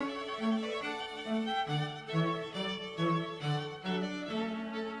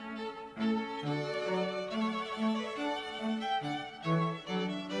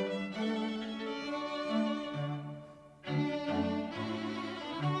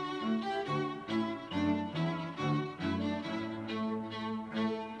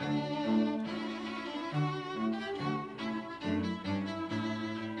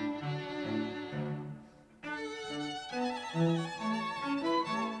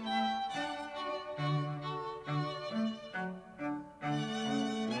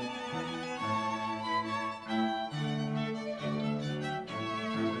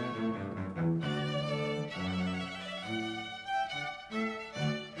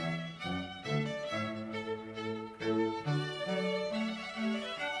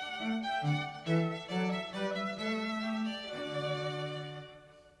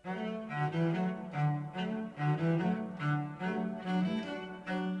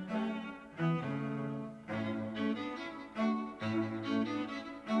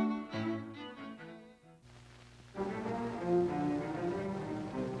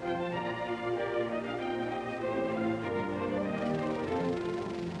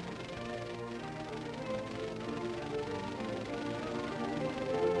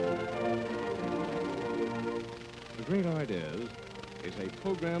Great Ideas is a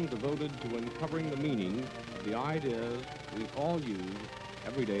program devoted to uncovering the meaning of the ideas we all use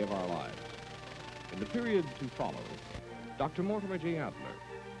every day of our lives. In the period to follow, Dr. Mortimer J. Adler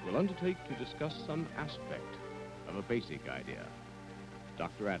will undertake to discuss some aspect of a basic idea.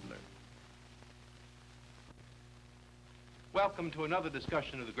 Dr. Adler. Welcome to another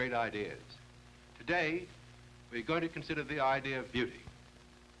discussion of the great ideas. Today, we're going to consider the idea of beauty.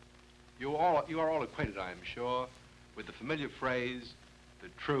 You are all acquainted, I am sure, with the familiar phrase, the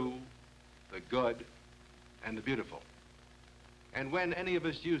true, the good, and the beautiful. And when any of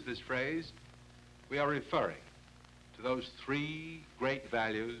us use this phrase, we are referring to those three great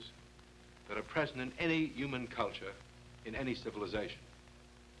values that are present in any human culture, in any civilization: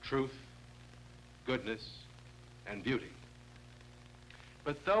 truth, goodness, and beauty.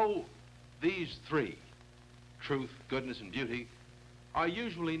 But though these three, truth, goodness, and beauty, are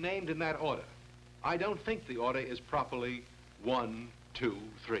usually named in that order, I don't think the order is properly 1, 2,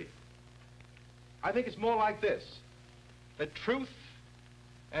 3. I think it's more like this, that truth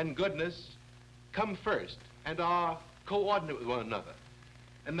and goodness come first and are coordinate with one another,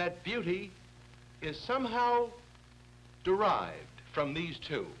 and that beauty is somehow derived from these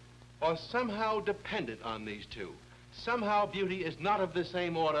two, or somehow dependent on these two. Somehow beauty is not of the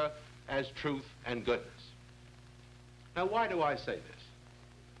same order as truth and goodness. Now, why do I say this?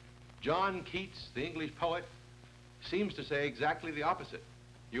 John Keats, the English poet, seems to say exactly the opposite.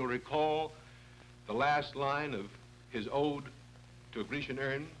 You'll recall the last line of his ode to a Grecian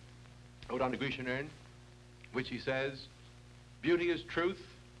urn, Ode on a Grecian Urn, which he says, "Beauty is truth,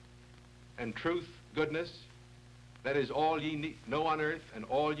 and truth goodness. That is all ye know on earth and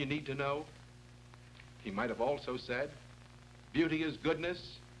all you need to know." He might have also said, "Beauty is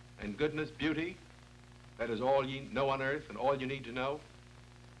goodness, and goodness beauty. That is all ye know on earth and all you need to know."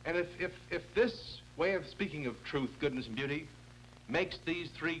 And if this way of speaking of truth, goodness, and beauty makes these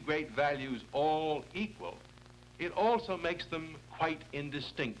three great values all equal, it also makes them quite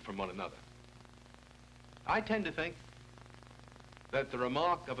indistinct from one another. I tend to think that the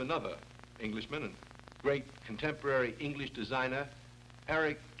remark of another Englishman and great contemporary English designer,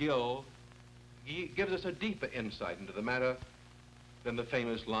 Eric Gill, he gives us a deeper insight into the matter than the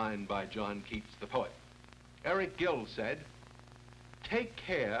famous line by John Keats, the poet. Eric Gill said, "Take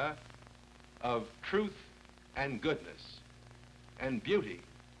care of truth and goodness, and beauty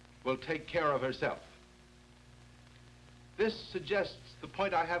will take care of herself." This suggests the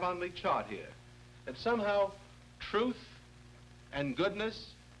point I have on the chart here, that somehow truth and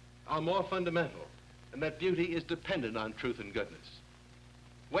goodness are more fundamental, and that beauty is dependent on truth and goodness.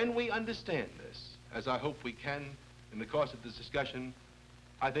 When we understand this, as I hope we can in the course of this discussion,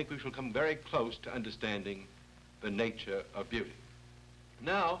 I think we shall come very close to understanding the nature of beauty.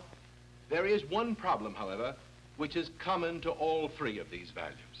 Now, there is one problem, however, which is common to all three of these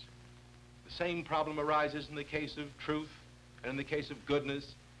values. The same problem arises in the case of truth, and in the case of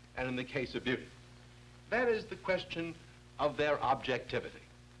goodness, and in the case of beauty. That is the question of their objectivity.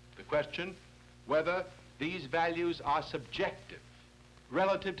 The question whether these values are subjective,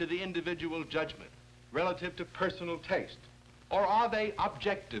 relative to the individual judgment, relative to personal taste, or are they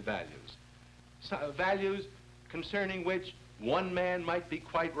objective values, values concerning which one man might be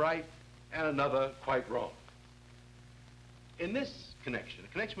quite right and another quite wrong. In this connection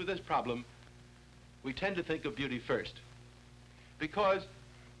with this problem, we tend to think of beauty first, because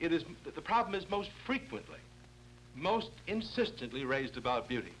the problem is most frequently, most insistently raised about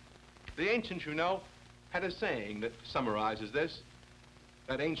beauty. The ancients, you know, had a saying that summarizes this,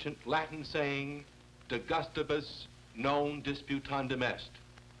 that ancient Latin saying, "De gustibus non disputandum est."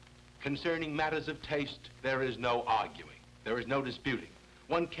 Concerning matters of taste, there is no arguing. There is no disputing.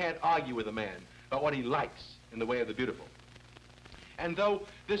 One can't argue with a man about what he likes in the way of the beautiful. And though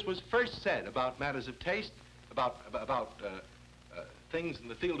this was first said about matters of taste, about things in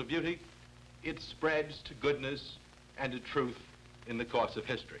the field of beauty, it spreads to goodness and to truth in the course of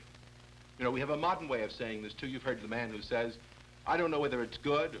history. You know, we have a modern way of saying this too. You've heard the man who says, I don't know whether it's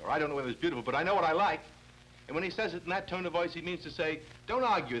good or I don't know whether it's beautiful, but I know what I like. And when he says it in that tone of voice, he means to say, don't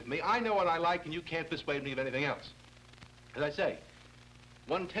argue with me. I know what I like and you can't persuade me of anything else. As I say,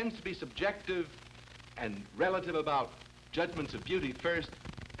 one tends to be subjective and relative about judgments of beauty first,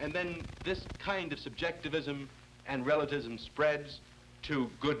 and then this kind of subjectivism and relativism spreads to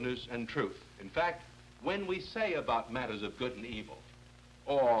goodness and truth. In fact, when we say about matters of good and evil,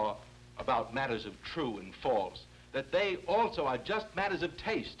 or about matters of true and false, that they also are just matters of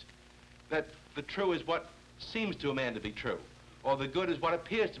taste, that the true is what seems to a man to be true, or the good is what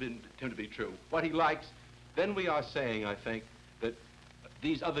appears to him to be true, what he likes, then we are saying, I think, that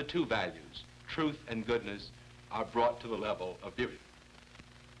these other two values, truth and goodness, are brought to the level of beauty.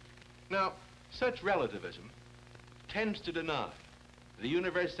 Now, such relativism tends to deny the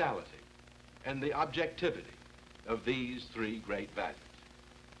universality and the objectivity of these three great values.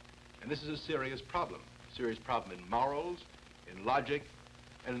 And this is a serious problem in morals, in logic,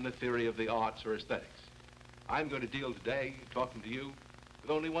 and in the theory of the arts or aesthetics. I'm going to deal today, talking to you,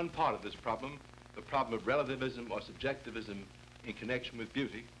 with only one part of this problem, the problem of relativism or subjectivism in connection with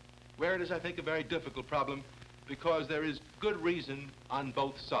beauty, where it is, I think, a very difficult problem because there is good reason on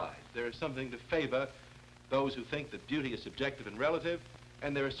both sides. There is something to favor those who think that beauty is subjective and relative,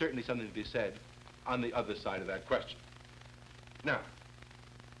 and there is certainly something to be said on the other side of that question. Now,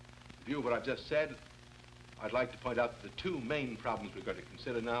 in view of what I've just said, I'd like to point out that the two main problems we're going to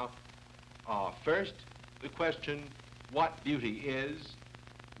consider now are, first, the question what beauty is,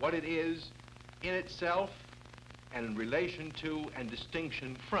 what it is in itself and in relation to and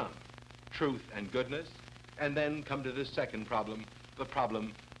distinction from truth and goodness, and then come to this second problem, the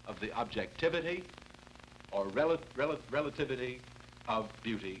problem of the objectivity or relativity of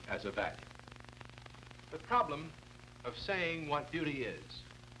beauty as a value. The problem of saying what beauty is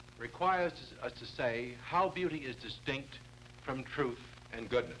requires us to say how beauty is distinct from truth and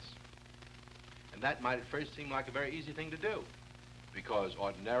goodness. And that might at first seem like a very easy thing to do, because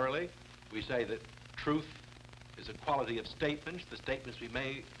ordinarily we say that truth is a quality of statements, the statements we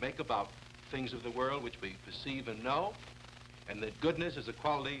may make about things of the world which we perceive and know, and that goodness is a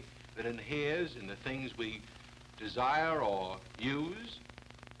quality that inheres in the things we desire or use,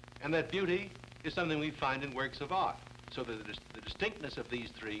 and that beauty is something we find in works of art, so that the distinctness of these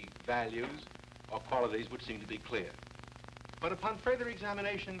three values or qualities would seem to be clear. But upon further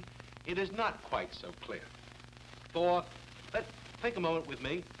examination, it is not quite so clear. For let's think a moment with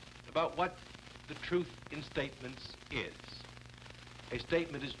me about what the truth in statements is. A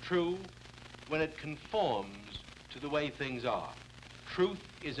statement is true when it conforms to the way things are. Truth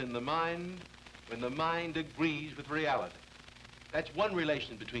is in the mind when the mind agrees with reality. That's one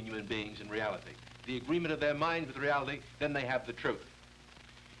relation between human beings and reality. The agreement of their mind with reality, then they have the truth.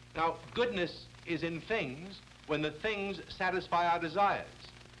 Now, goodness is in things when the things satisfy our desires.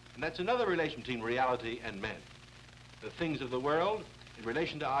 And that's another relation between reality and men. The things of the world, in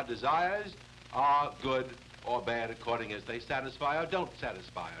relation to our desires, are good or bad according as they satisfy or don't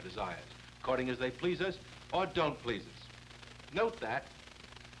satisfy our desires, according as they please us or don't please us. Note that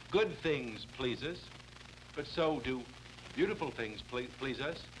good things please us, but so do beautiful things please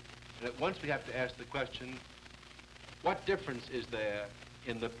us. And at once we have to ask the question, what difference is there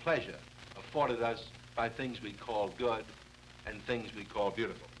in the pleasure afforded us by things we call good and things we call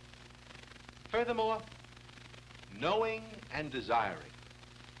beautiful? Furthermore, knowing and desiring,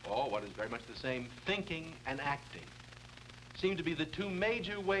 or what is very much the same, thinking and acting, seem to be the two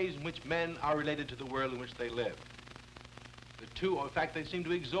major ways in which men are related to the world in which they live. The two, or in fact, they seem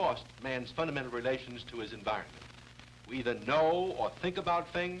to exhaust man's fundamental relations to his environment. We either know or think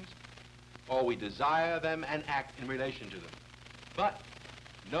about things, or we desire them and act in relation to them. But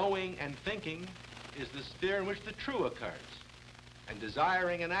knowing and thinking is the sphere in which the true occurs, and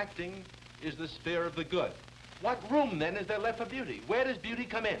desiring and acting is the sphere of the good. What room, then, is there left for beauty? Where does beauty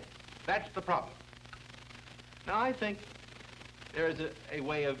come in? That's the problem. Now, I think there is a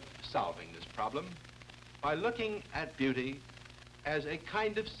way of solving this problem by looking at beauty as a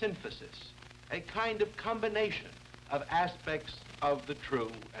kind of synthesis, a kind of combination of aspects of the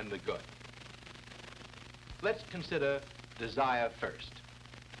true and the good. Let's consider desire first.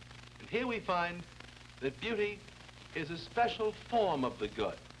 And here we find that beauty is a special form of the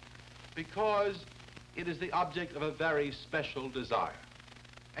good because it is the object of a very special desire,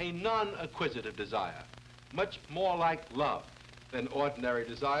 a non-acquisitive desire, much more like love than ordinary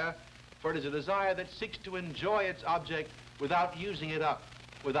desire, for it is a desire that seeks to enjoy its object without using it up,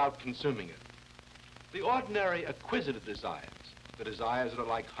 without consuming it. The ordinary acquisitive desires, the desires that are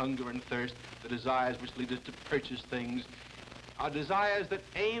like hunger and thirst, the desires which lead us to purchase things, are desires that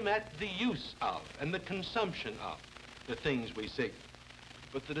aim at the use of and the consumption of the things we seek.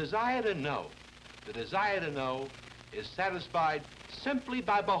 But the desire to know is satisfied simply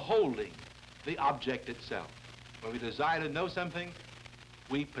by beholding the object itself. When we desire to know something,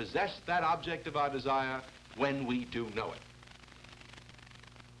 we possess that object of our desire when we do know it.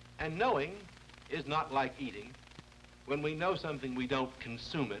 And knowing is not like eating. When we know something, we don't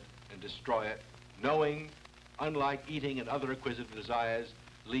consume it and destroy it. Knowing, unlike eating and other acquisitive desires,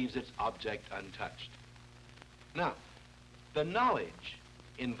 leaves its object untouched. Now, the knowledge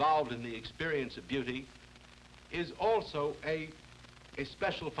involved in the experience of beauty is also a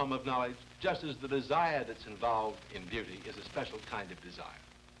special form of knowledge, just as the desire that's involved in beauty is a special kind of desire.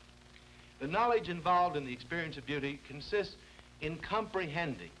 The knowledge involved in the experience of beauty consists in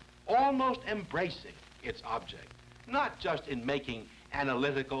comprehending, almost embracing its object, not just in making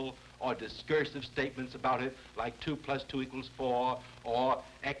analytical or discursive statements about it, like 2 + 2 = 4, or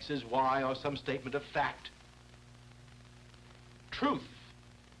X is Y, or some statement of fact. Truth,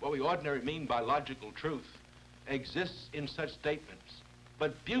 what we ordinarily mean by logical truth, exists in such statements.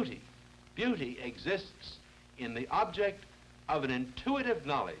 But beauty exists in the object of an intuitive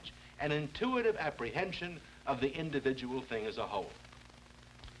knowledge, an intuitive apprehension of the individual thing as a whole.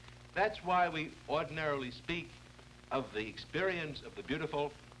 That's why we ordinarily speak of the experience of the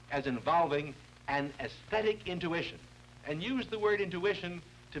beautiful as involving an aesthetic intuition, and use the word intuition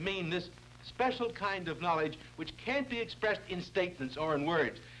to mean this special kind of knowledge which can't be expressed in statements or in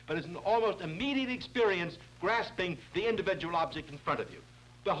words, but is an almost immediate experience grasping the individual object in front of you,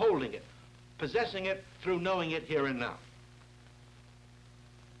 beholding it, possessing it through knowing it here and now.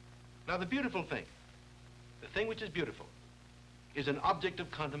 Now, the beautiful thing, the thing which is beautiful, is an object of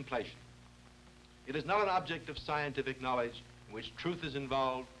contemplation. It is not an object of scientific knowledge in which truth is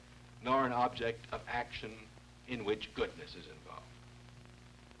involved, nor an object of action in which goodness is involved.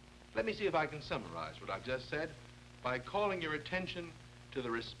 Let me see if I can summarize what I've just said by calling your attention to the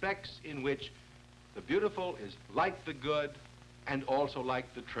respects in which the beautiful is like the good and also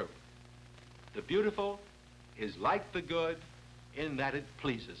like the true. The beautiful is like the good in that it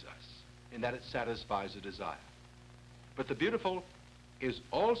pleases us, in that it satisfies a desire. But the beautiful is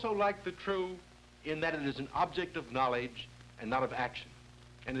also like the true in that it is an object of knowledge and not of action.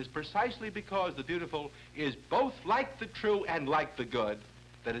 And it's precisely because the beautiful is both like the true and like the good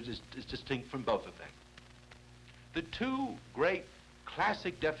that it is distinct from both of them. The two great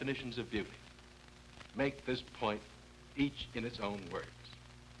classic definitions of beauty make this point, each in its own words.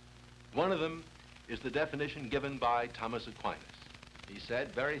 One of them is the definition given by Thomas Aquinas. He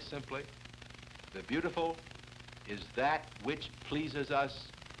said very simply, the beautiful is that which pleases us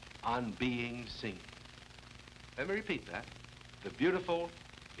on being seen. Let me repeat that. The beautiful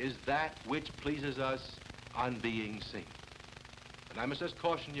is that which pleases us on being seen. And I must just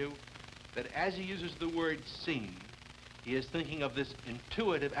caution you that as he uses the word seen, he is thinking of this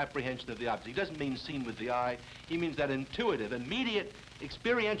intuitive apprehension of the object. He doesn't mean seen with the eye. He means that intuitive, immediate,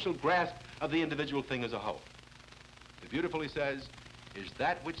 experiential grasp of the individual thing as a whole. The beautiful, he says, is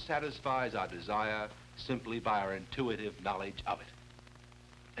that which satisfies our desire simply by our intuitive knowledge of it.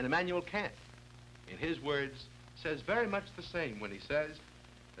 And Immanuel Kant, in his words, says very much the same when he says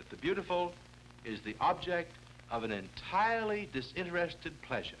that the beautiful is the object of an entirely disinterested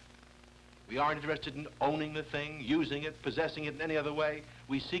pleasure. We aren't interested in owning the thing, using it, possessing it in any other way.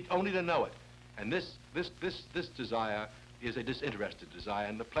 We seek only to know it. And this desire is a disinterested desire,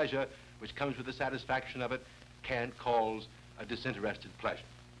 and the pleasure which comes with the satisfaction of it Kant calls a disinterested pleasure.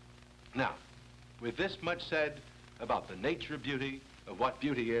 Now, with this much said about the nature of beauty, of what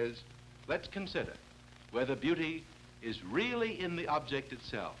beauty is, let's consider whether beauty is really in the object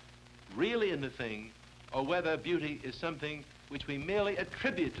itself, really in the thing, or whether beauty is something which we merely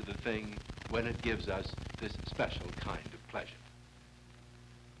attribute to the thing when it gives us this special kind of pleasure.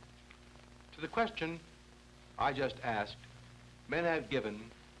 To the question I just asked, men have given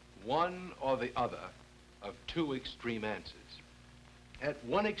one or the other of two extreme answers. At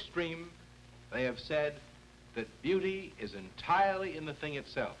one extreme, they have said that beauty is entirely in the thing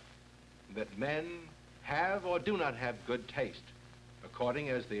itself, that men have or do not have good taste, according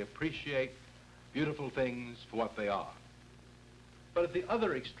as they appreciate beautiful things for what they are. But at the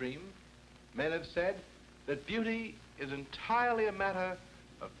other extreme, men have said that beauty is entirely a matter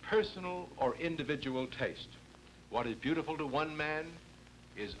of personal or individual taste. What is beautiful to one man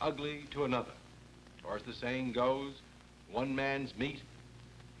is ugly to another. Or as the saying goes, one man's meat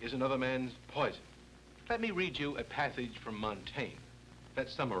is another man's poison. Let me read you a passage from Montaigne that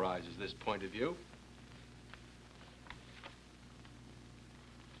summarizes this point of view.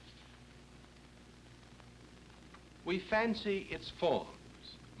 We fancy its forms,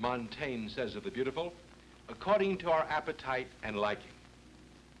 Montaigne says of the beautiful, according to our appetite and liking.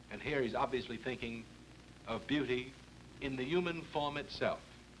 And here he's obviously thinking of beauty in the human form itself.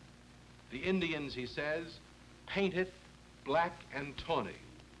 The Indians, he says, paint it black and tawny,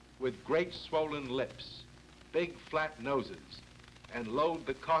 with great swollen lips, big flat noses, and load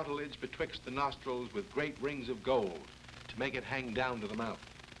the cartilage betwixt the nostrils with great rings of gold to make it hang down to the mouth.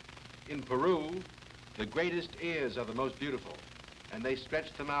 In Peru, the greatest ears are the most beautiful, and they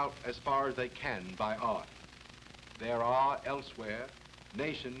stretch them out as far as they can by art. There are elsewhere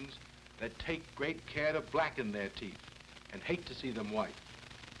nations that take great care to blacken their teeth and hate to see them white.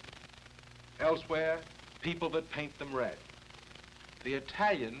 Elsewhere, people that paint them red. The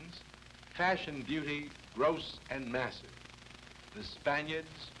Italians fashion beauty gross and massive. The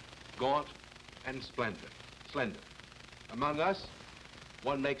Spaniards, gaunt and slender. Among us,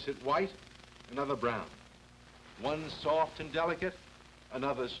 one makes it white, another brown. One soft and delicate,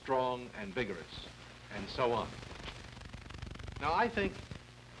 another strong and vigorous, and so on. Now, I think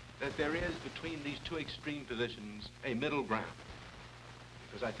that there is between these two extreme positions a middle ground,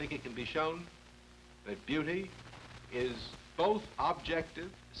 because I think it can be shown that beauty is both objective,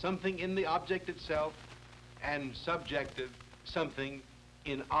 something in the object itself, and subjective, something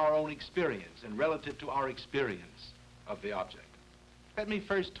in our own experience and relative to our experience of the object. Let me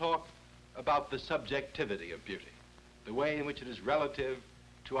first talk about the subjectivity of beauty, the way in which it is relative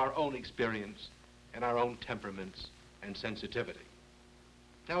to our own experience and our own temperaments and sensitivity.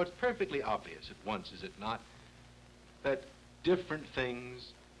 Now, it's perfectly obvious at once, is it not, that different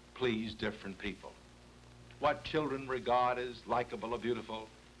things please different people. What children regard as likable or beautiful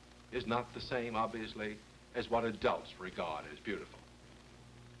is not the same, obviously, as what adults regard as beautiful.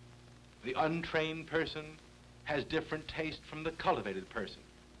 The untrained person has different taste from the cultivated person.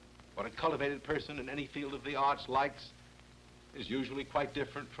 What a cultivated person in any field of the arts likes is usually quite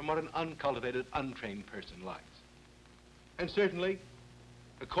different from what an uncultivated, untrained person likes. And certainly,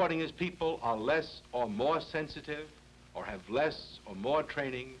 according as people are less or more sensitive, or have less or more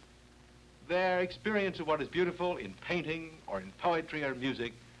training, their experience of what is beautiful in painting or in poetry or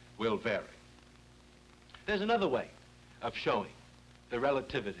music will vary. There's another way of showing the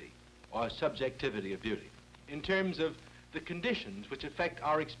relativity or subjectivity of beauty in terms of the conditions which affect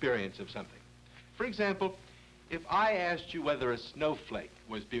our experience of something. For example, if I asked you whether a snowflake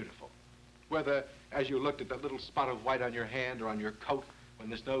was beautiful, whether as you looked at that little spot of white on your hand or on your coat when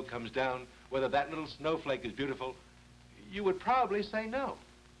the snow comes down, whether that little snowflake is beautiful, you would probably say no.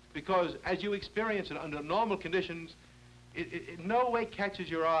 Because as you experience it under normal conditions, it in no way catches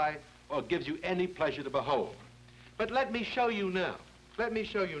your eye or gives you any pleasure to behold. But let me show you now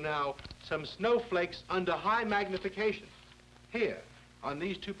some snowflakes under high magnification. Here, on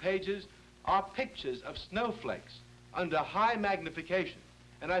these two pages, are pictures of snowflakes under high magnification.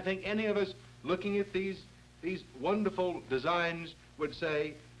 And I think any of us looking at these wonderful designs would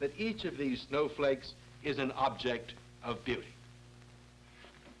say that each of these snowflakes is an object of beauty,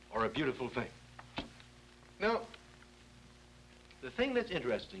 or a beautiful thing. Now, the thing that's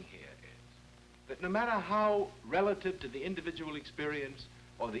interesting here is that no matter how relative to the individual experience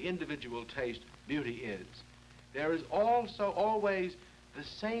or the individual taste beauty is, there is also always the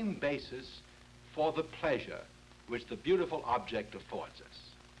same basis for the pleasure which the beautiful object affords us.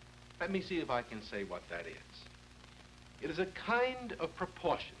 Let me see if I can say what that is. It is a kind of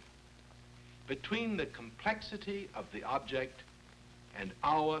proportion between the complexity of the object and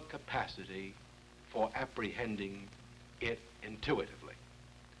our capacity for apprehending it intuitively.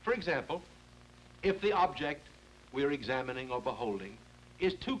 For example, if the object we're examining or beholding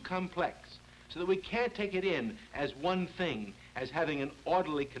is too complex so that we can't take it in as one thing, as having an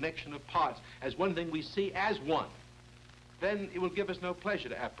orderly connection of parts, as one thing we see as one, then it will give us no pleasure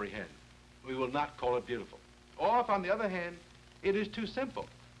to apprehend. We will not call it beautiful. Or if, on the other hand, it is too simple,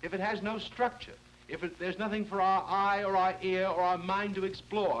 if it has no structure, if there's nothing for our eye or our ear or our mind to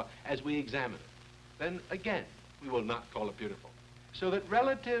explore as we examine it, then again, we will not call it beautiful. So that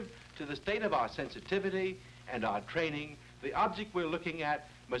relative to the state of our sensitivity and our training, the object we're looking at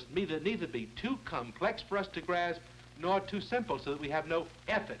must neither be too complex for us to grasp, nor too simple so that we have no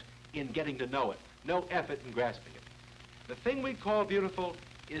effort in getting to know it, no effort in grasping it. The thing we call beautiful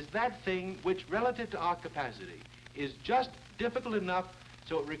is that thing which, relative to our capacity, is just difficult enough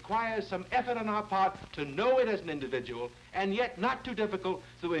so it requires some effort on our part to know it as an individual, and yet not too difficult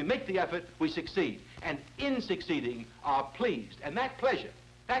so we make the effort, we succeed. And in succeeding are pleased. And that pleasure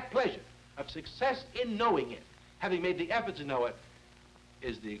of success in knowing it, having made the effort to know it,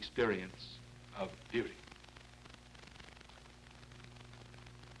 is the experience of beauty.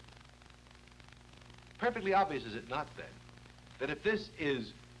 perfectly obvious, is it not, then, that if this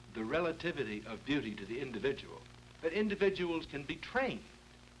is the relativity of beauty to the individual, that individuals can be trained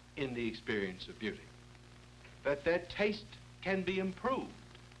in the experience of beauty, that their taste can be improved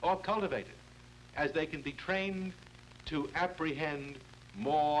or cultivated as they can be trained to apprehend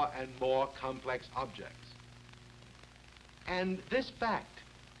more and more complex objects. And this fact,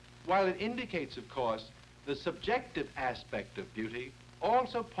 while it indicates, of course, the subjective aspect of beauty,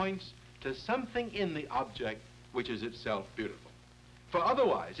 also points to something in the object which is itself beautiful. For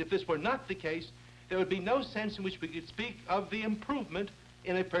otherwise, if this were not the case, there would be no sense in which we could speak of the improvement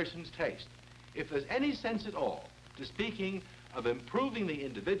in a person's taste. If there's any sense at all to speaking of improving the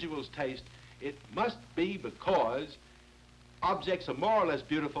individual's taste, it must be because objects are more or less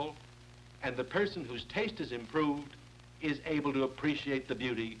beautiful, and the person whose taste is improved is able to appreciate the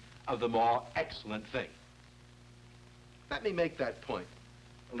beauty of the more excellent thing. Let me make that point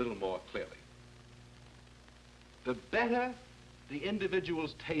a little more clearly. The better the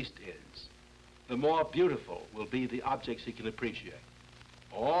individual's taste is, the more beautiful will be the objects he can appreciate.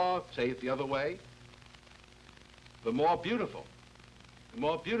 Or, say it the other way, the more beautiful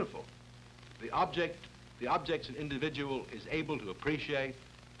the objects an individual is able to appreciate,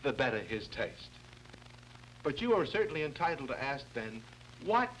 the better his taste. But you are certainly entitled to ask then,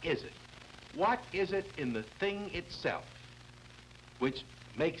 what is it? What is it in the thing itself which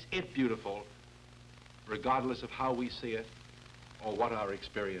makes it beautiful, regardless of how we see it or what our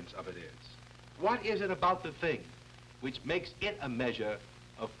experience of it is? What is it about the thing which makes it a measure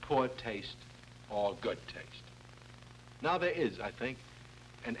of poor taste or good taste? Now there is, I think,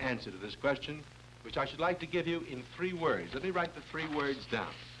 an answer to this question, which I should like to give you in 3 words. Let me write the 3 words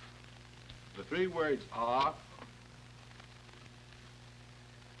down. The 3 words are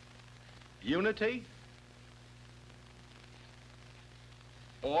unity,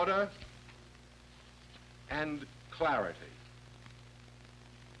 order, and clarity.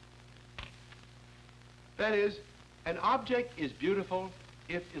 That is, an object is beautiful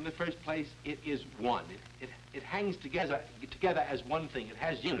if, in the first place, it is one. It hangs together as one thing. It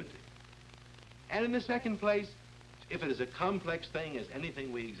has unity. And in the second place, if it is a complex thing, as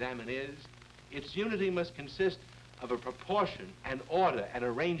anything we examine is, its unity must consist of a proportion, an order, an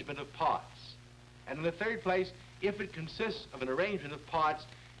arrangement of parts. And in the third place, if it consists of an arrangement of parts,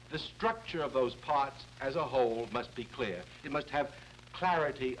 the structure of those parts as a whole must be clear. It must have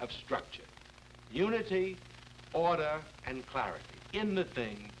clarity of structure. Unity, order, and clarity in the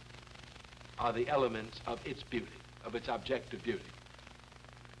thing are the elements of its beauty, of its objective beauty.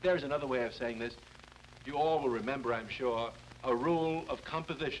 There's another way of saying this. You all will remember, I'm sure, a rule of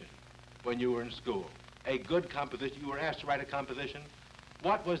composition when you were in school. A good composition, you were asked to write a composition.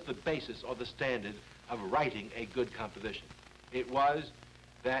 What was the basis or the standard of writing a good composition? It was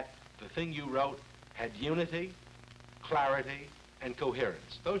that the thing you wrote had unity, clarity, and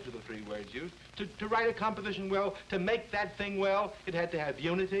coherence. Those were the 3 words used. To write a composition well, to make that thing well, it had to have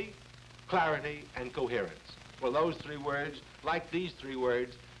unity, clarity, and coherence. Well, those 3 words, like these 3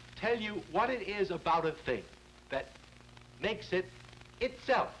 words, tell you what it is about a thing that makes it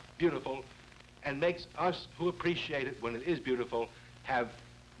itself beautiful and makes us who appreciate it when it is beautiful have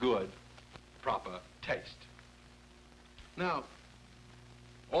good, proper taste. Now,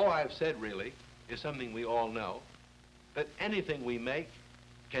 all I've said really is something we all know, that anything we make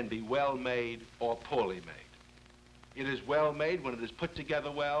can be well made or poorly made. It is well made when it is put together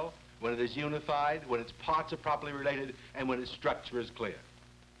well, when it is unified, when its parts are properly related, and when its structure is clear.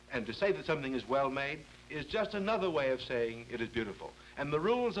 And to say that something is well made is just another way of saying it is beautiful. And the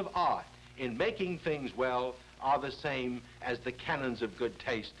rules of art in making things well are the same as the canons of good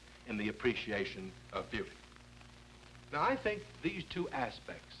taste in the appreciation of beauty. Now, I think these 2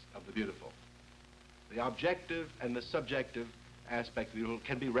 aspects of the beautiful, the objective and the subjective aspect of the beautiful,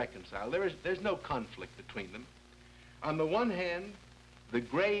 can be reconciled. There's no conflict between them. On the one hand, the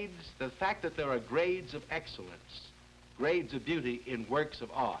fact that there are grades of excellence, grades of beauty in works of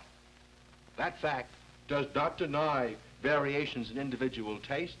art, that fact does not deny variations in individual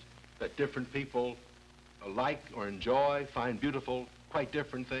taste, that different people like or enjoy, find beautiful, quite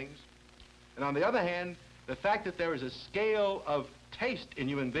different things. And on the other hand, the fact that there is a scale of taste in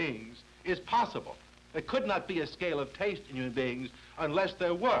human beings is possible. There could not be a scale of taste in human beings unless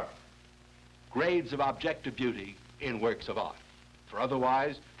there were grades of objective beauty in works of art. For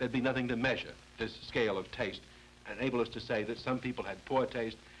otherwise, there'd be nothing to measure this scale of taste and enable us to say that some people had poor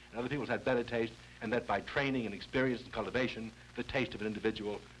taste and other people had better taste, and that by training and experience and cultivation, the taste of an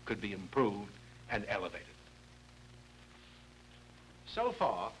individual could be improved and elevated. So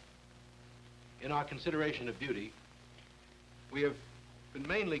far, in our consideration of beauty, we have been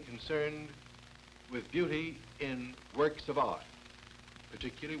mainly concerned with beauty in works of art,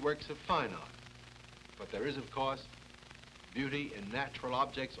 particularly works of fine art. But there is, of course, beauty in natural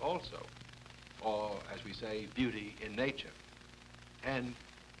objects also, or, as we say, beauty in nature. And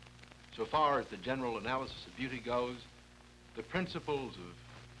so far as the general analysis of beauty goes, the principles of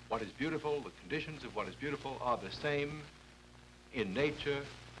what is beautiful, the conditions of what is beautiful, are the same in nature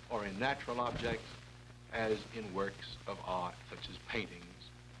or in natural objects as in works of art, such as paintings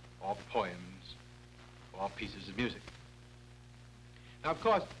or poems or pieces of music. Now, of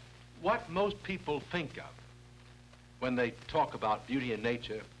course, what most people think of when they talk about beauty in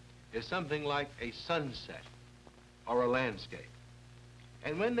nature is something like a sunset or a landscape.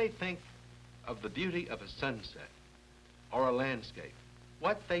 And when they think of the beauty of a sunset or a landscape,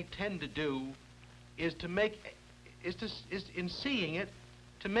 what they tend to do is in seeing it,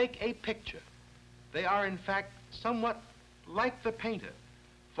 to make a picture. They are, in fact, somewhat like the painter,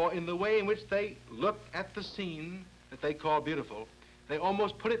 for in the way in which they look at the scene that they call beautiful, they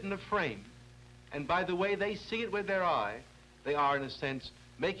almost put it in a frame, and by the way they see it with their eye, they are, in a sense,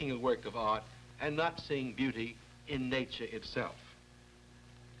 making a work of art and not seeing beauty in nature itself.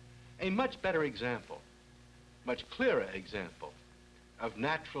 A much better example, much clearer example of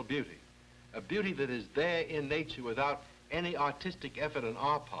natural beauty, a beauty that is there in nature without any artistic effort on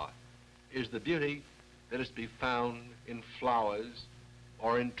our part, is the beauty that is to be found in flowers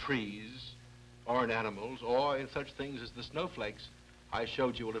or in trees or in animals or in such things as the snowflakes I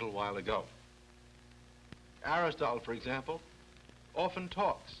showed you a little while ago. Aristotle, for example, often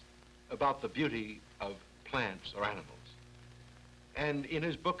talks about the beauty of plants or animals. And in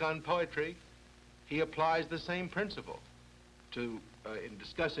his book on poetry, he applies the same principle to, in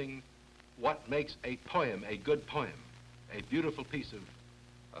discussing what makes a poem a good poem, a beautiful piece of,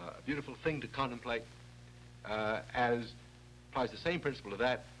 a beautiful thing to contemplate, as applies the same principle to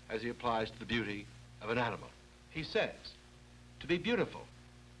that as he applies to the beauty of an animal. He says, to be beautiful,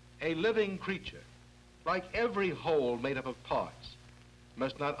 a living creature, like every whole made up of parts,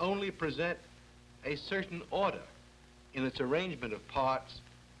 must not only present a certain order in its arrangement of parts,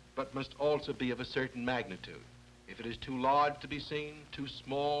 but must also be of a certain magnitude. If it is too large to be seen, too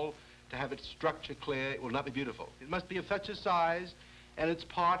small to have its structure clear, it will not be beautiful. It must be of such a size, and its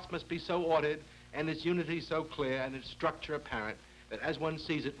parts must be so ordered, and its unity so clear, and its structure apparent, that as one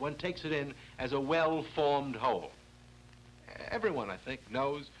sees it, one takes it in as a well-formed whole. Everyone, I think,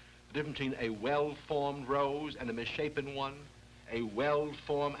 knows the difference between a well-formed rose and a misshapen one, a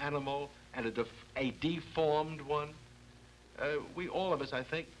well-formed animal and a deformed one. We, all of us, I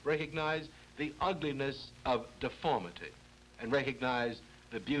think, recognize the ugliness of deformity and recognize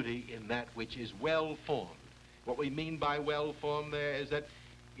the beauty in that which is well-formed. What we mean by well-formed there is that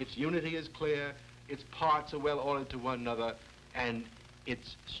its unity is clear, its parts are well ordered to one another, and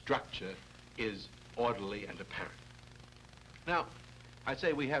its structure is orderly and apparent. Now, I'd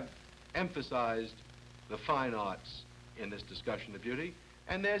say we have emphasized the fine arts in this discussion of beauty,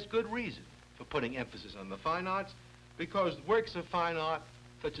 and there's good reason for putting emphasis on the fine arts, because works of fine art,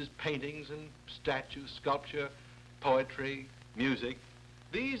 such as paintings and statues, sculpture, poetry, music,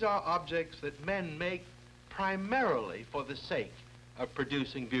 these are objects that men make primarily for the sake of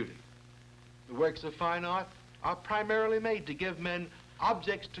producing beauty. The works of fine art are primarily made to give men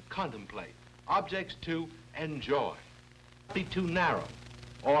objects to contemplate, objects to enjoy. Be too narrow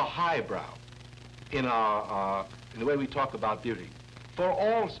or highbrow in in the way we talk about beauty. For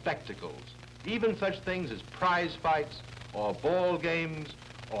all spectacles, even such things as prize fights or ball games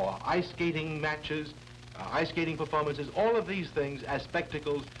or ice skating matches, ice skating performances, all of these things as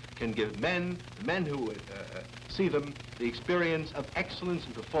spectacles can give men who see them, the experience of excellence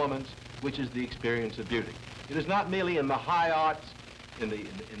in performance, which is the experience of beauty. It is not merely in the high arts, in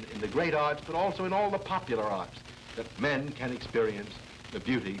the great arts, but also in all the popular arts that men can experience the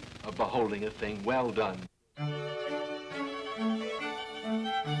beauty of beholding a thing well done.